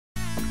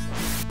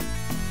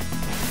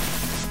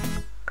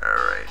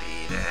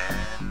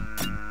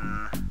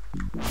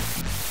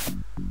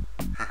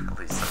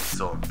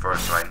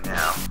first right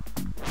now.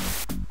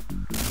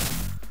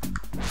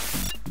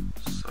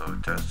 So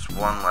there's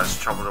one less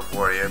trouble to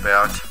worry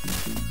about,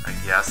 I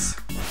guess.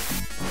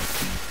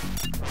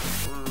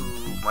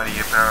 Ooh, money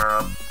power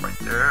up right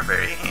there,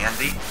 very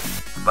handy.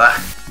 But,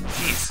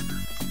 jeez,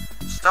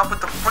 stop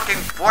with the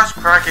freaking voice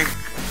cracking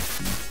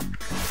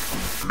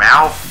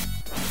mouth.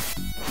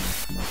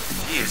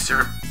 Jeez,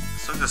 you're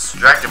so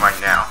distracted right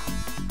now.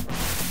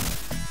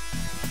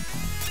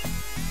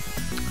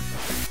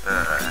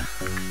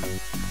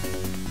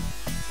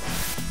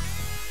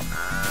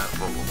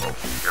 Whoa,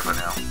 careful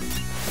now.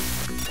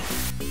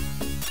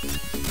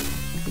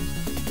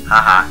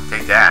 Haha,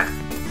 take that.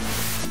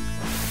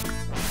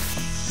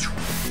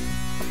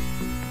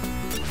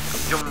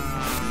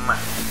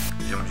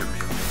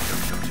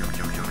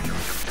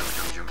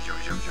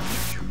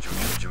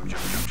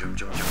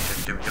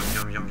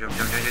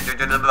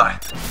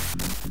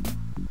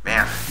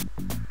 Man,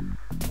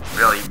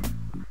 really.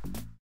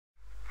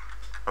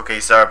 Okay,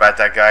 sorry about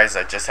that, guys.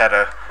 I just had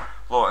a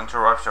little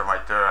interruption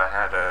right there. I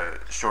had a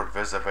short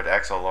visit with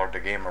XLR the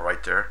gamer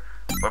right there.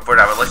 But for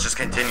that, let's just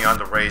continue on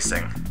the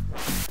racing.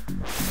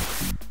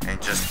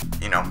 And just,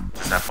 you know,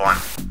 just have fun.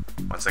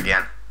 Once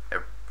again,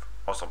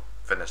 also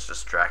finish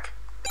this track.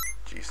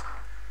 Jeez.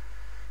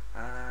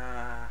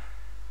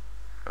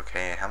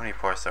 Okay, how many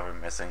parts are we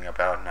missing?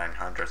 About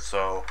 900.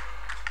 So,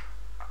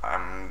 I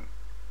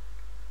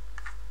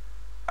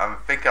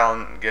think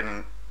I'm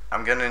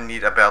gonna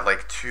need about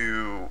like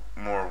 2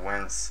 more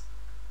wins,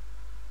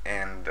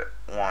 and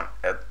one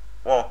at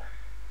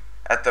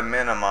the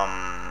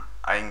minimum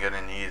I'm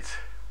gonna need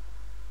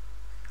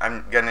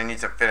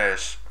to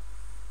finish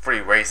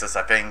 3 races,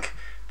 I think,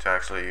 to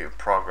actually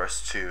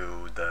progress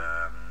to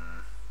the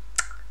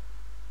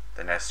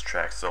next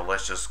track. So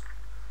let's just,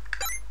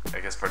 I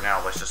guess for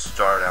now, let's just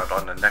start out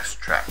on the next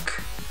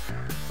track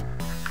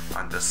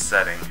on this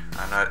setting.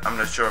 I'm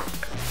not sure if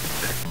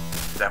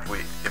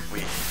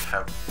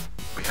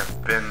we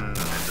have been in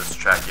this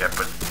track yet,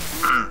 but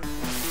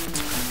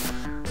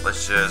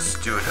let's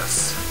just do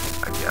this,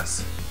 I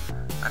guess.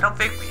 I don't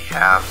think we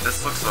have.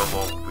 This looks a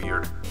little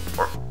weird.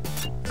 Or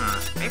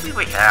maybe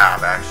we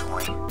have,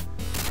 actually.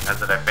 Now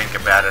that I think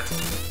about it,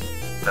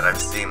 that I've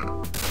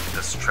seen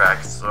this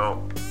track.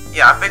 So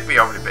yeah, I think we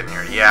already been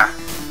here. Yeah,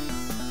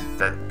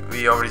 that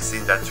we already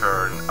seen that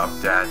turn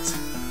of that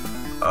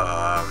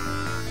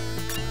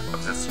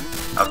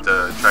of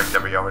the track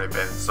that we already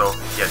been. So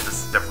yeah,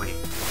 this is definitely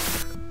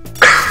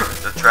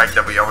the track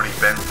that we already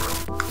been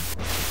through.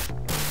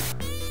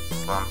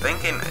 So I'm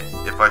thinking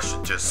if I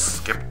should just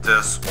skip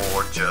this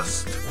or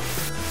just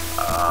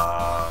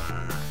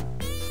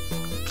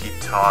keep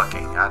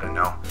talking. I don't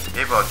know.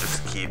 Maybe I'll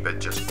just keep it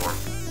just for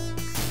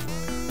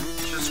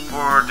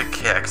the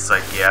kicks, I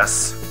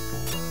guess.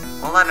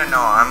 Well, I don't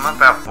know. I'm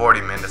about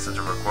 40 minutes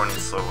into recording,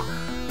 so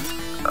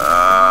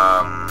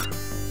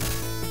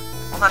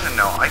well, I don't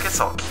know. I guess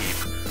I'll keep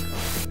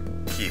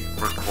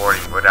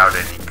recording without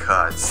any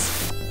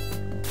cuts,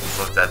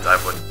 so that I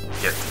would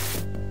get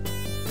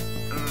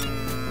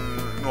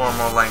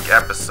normal length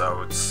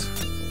episodes.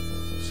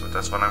 So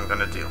that's what I'm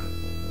gonna do,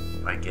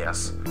 I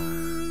guess.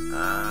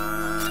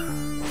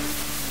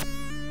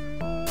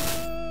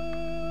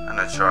 I'm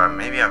not sure.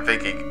 Maybe I'm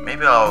thinking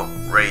maybe I'll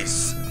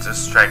race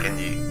this track in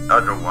the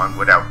other one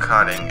without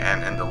cutting,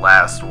 and in the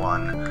last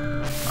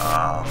one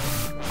I'll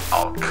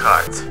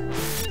cut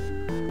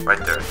right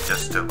there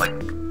just to like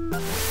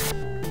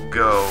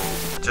go,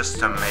 just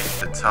to make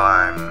the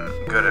time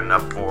good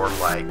enough for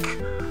like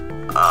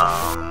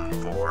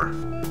for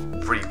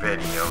 3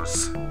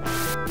 videos,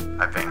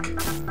 I think.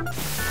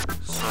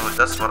 So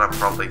that's what I'm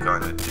probably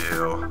going to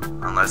do,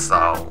 unless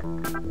I'll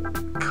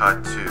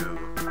cut the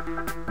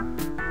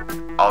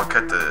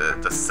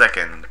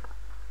second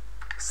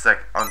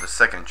on the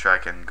second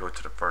track and go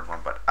to the third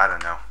one. But I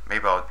don't know.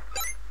 Maybe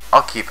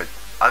I'll keep it.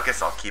 I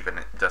guess I'll keep it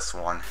in this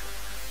one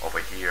over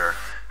here.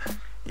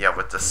 Yeah,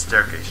 with the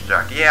staircase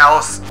track. Yeah,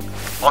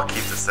 I'll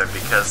keep this in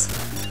because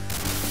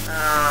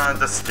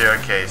the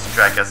staircase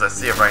track, as I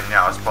see it right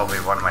now, is probably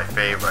one of my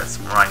favorites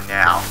right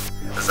now,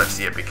 as I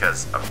see it,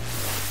 because of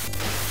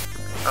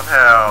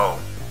how,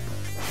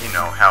 you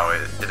know, how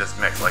it is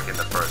mixed, like in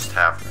the first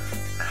half.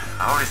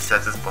 I already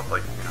said this, but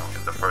like, you know,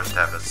 in the first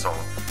half it's all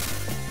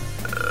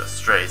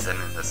straights, and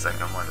in the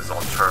second one is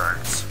all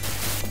turns.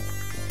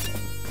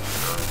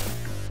 So,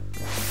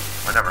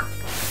 whatever.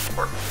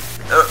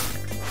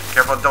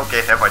 Careful, don't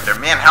get hit right there.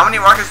 Man, how many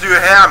rockets do you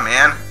have,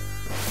 man?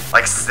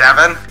 Like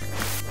 7?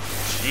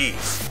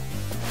 Jeez.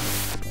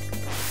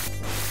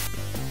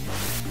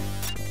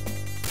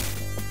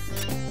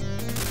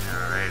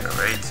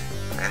 Alright.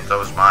 Plant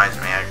those mines,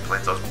 man.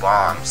 Plant those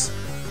bombs.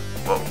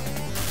 Whoa.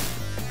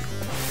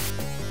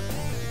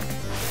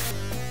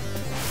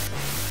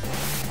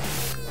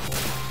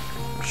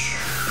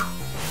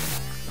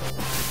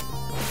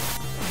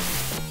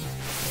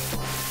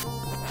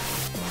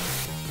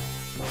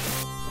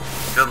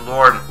 Good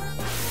lord.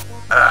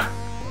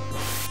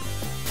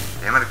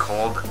 Damn it,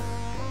 cold.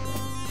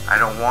 I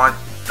don't want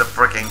the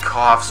freaking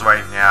coughs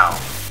right now.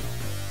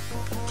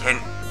 Can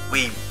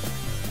we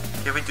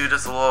do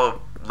this a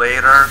little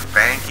later.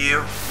 Thank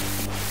you.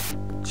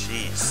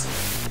 Jeez.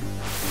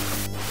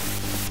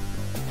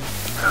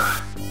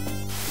 Ugh.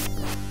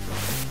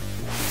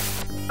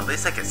 At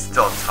least I can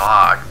still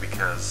talk,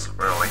 because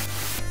really,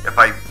 if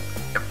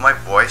my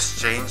voice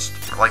changed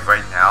like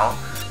right now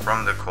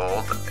from the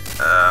cold,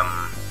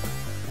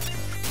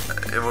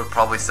 it would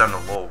probably sound a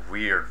little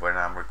weird when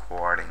I'm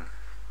recording.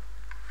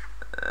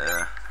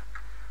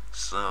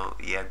 So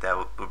yeah, that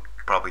would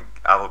probably,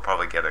 I would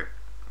probably get a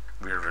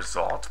weird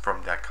result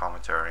from that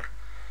commentary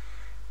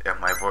if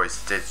my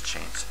voice did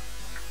change.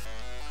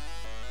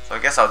 So I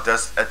guess I'll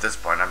just, at this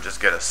point, I'm just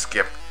gonna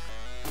skip.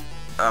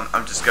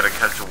 I'm just gonna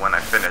cut to when I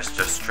finish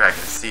this track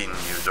and seeing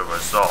you the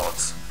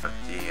results at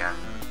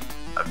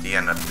the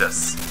end of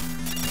this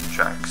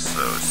track.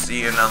 So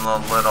see you in a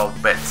little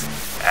bit.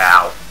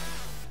 Ow.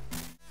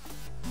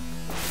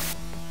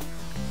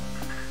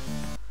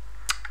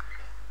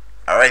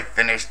 Alright,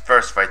 finished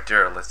first right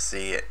there. Let's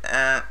see.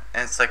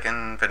 And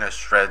second, finished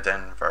shred,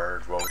 then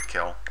third,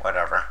 roadkill,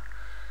 whatever.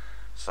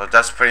 So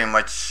that's pretty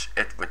much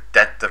it with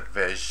that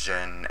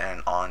division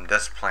and on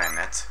this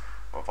planet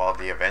with all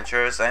the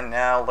adventures. And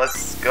now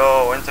let's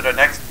go into the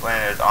next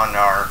planet on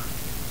our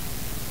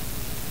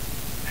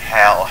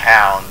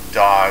hellhound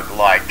dog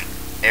like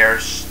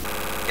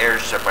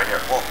airship right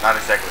here. Well, not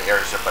exactly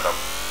airship, but a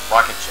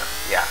rocket ship.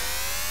 Yeah.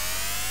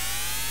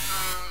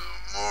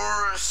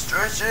 More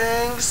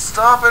stretching.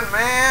 Stop it,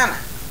 man.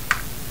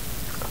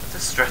 Stop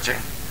this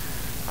stretching.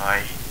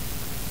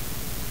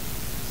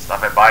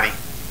 Stop it, buddy.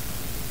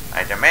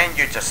 I demand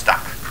you to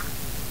stop.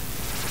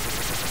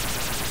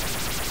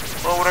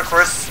 Slow to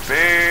crispy.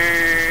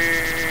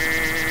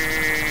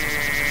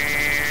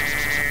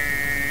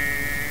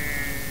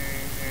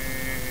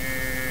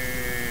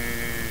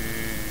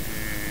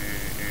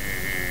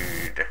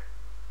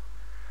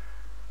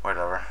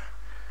 Whatever.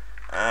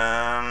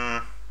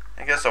 I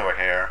guess over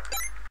here.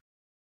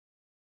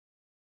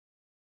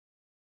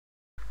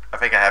 I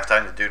think I have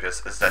time to do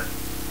this. Is that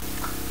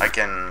I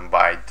can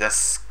buy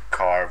this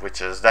car,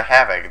 which is the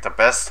Havoc, the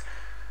best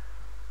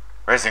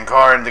racing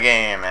car in the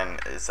game, and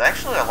it's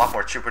actually a lot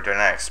more cheaper than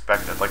I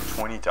expected, like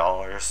 $20,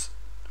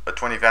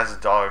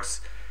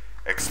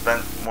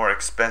 $20,000 more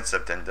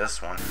expensive than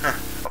this one.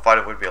 I thought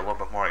it would be a little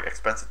bit more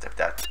expensive than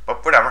that,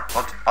 but whatever,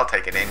 I'll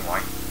take it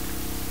anyway.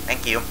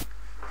 Thank you.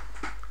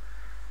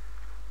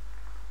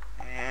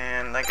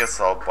 And I guess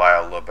I'll buy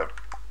a little bit,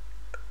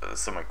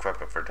 some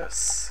equipment for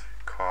this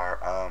car.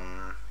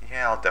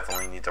 Yeah, I'll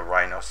definitely need the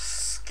rhino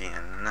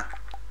skin.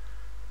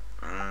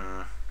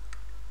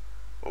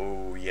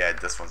 Oh yeah,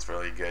 this one's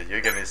really good.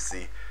 You're gonna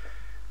see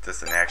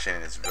this in action,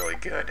 and it's really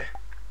good.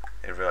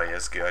 It really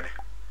is good.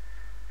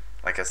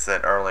 Like I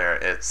said earlier,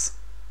 it's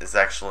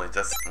actually,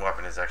 this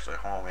weapon is actually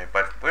homemade,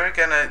 but we're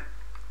gonna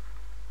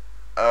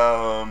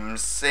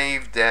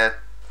save the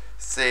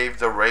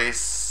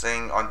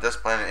racing on this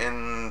planet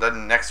in the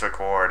next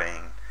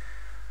recording.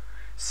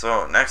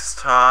 So next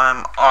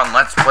time on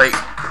Let's Play.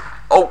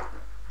 Oh,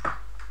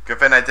 good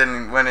thing I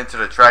didn't went into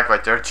the track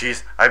right there.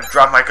 Jeez, I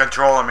dropped my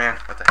controller, man.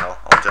 What the hell?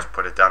 I'll just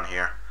put it down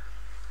here.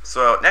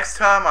 So next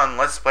time on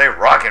Let's Play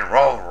Rock and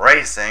Roll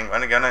Racing,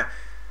 we're gonna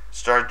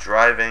start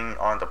driving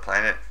on the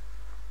planet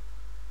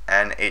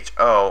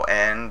NHO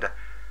and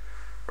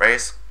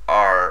race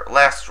our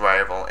last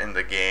rival in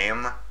the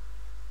game,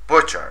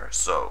 Butcher.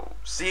 So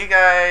see you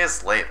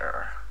guys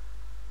later.